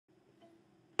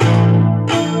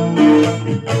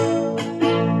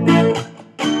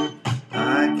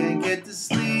I can't get to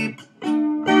sleep.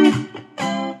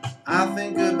 I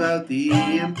think about the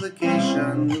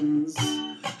implications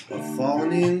of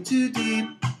falling in too deep,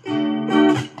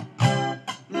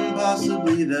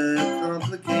 possibly the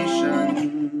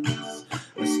complications,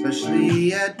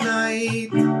 especially at night.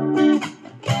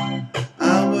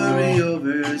 I worry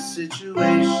over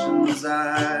situations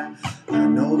I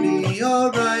know be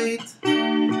alright.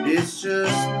 It's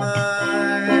just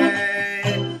my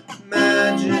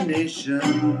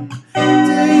imagination.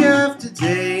 Day after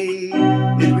day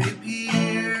it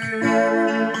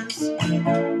reappears.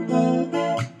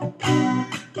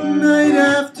 Night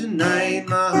after night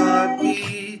my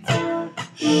heartbeat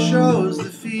shows the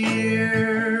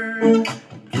fear.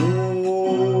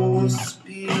 Ghosts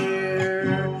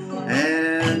appear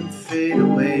and fade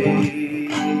away.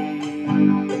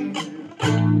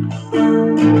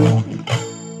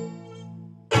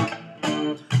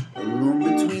 Alone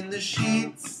between the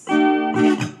sheets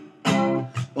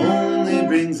only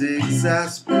brings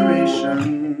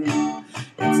exasperation.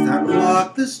 It's time to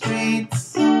walk the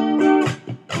streets and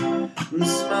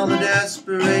smell the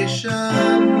desperation.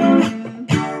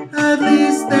 At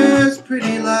least there's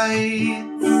pretty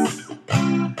lights,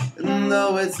 and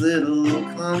though it's little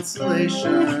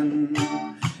consolation,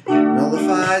 it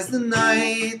nullifies the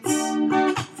nights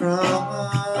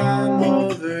from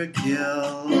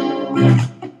overkill.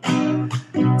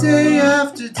 Day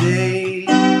after day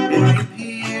it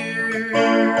reappears.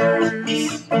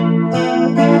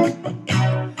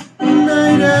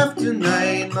 Night after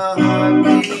night my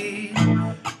heartbeat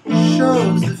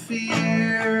shows the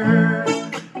fear.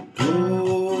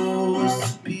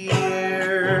 Ghosts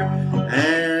appear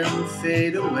and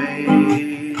fade away.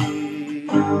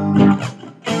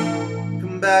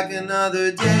 Come back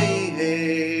another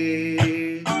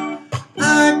day.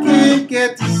 I can't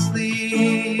get to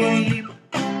sleep.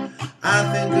 I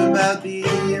think about the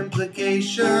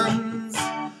implications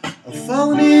of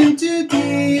falling in too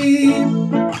deep,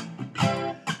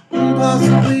 and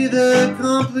possibly the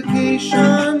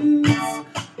complications,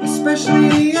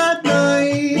 especially at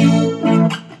night.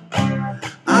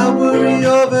 I worry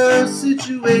over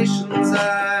situations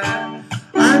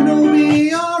I know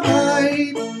be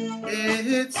alright.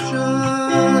 It's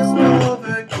just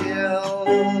overkill.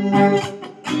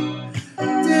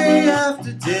 Day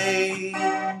after day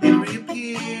it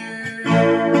reappears.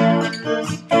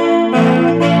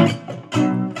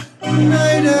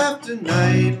 Night after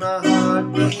night my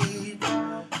heartbeat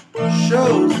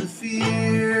shows the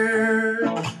fear.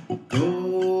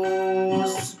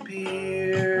 Ghosts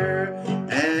appear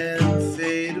and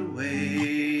fade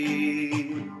away.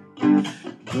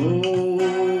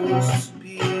 Ghosts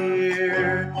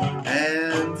appear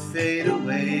and fade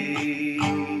away.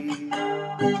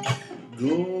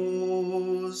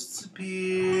 Ghosts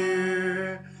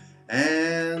appear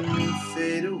and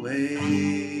fade away.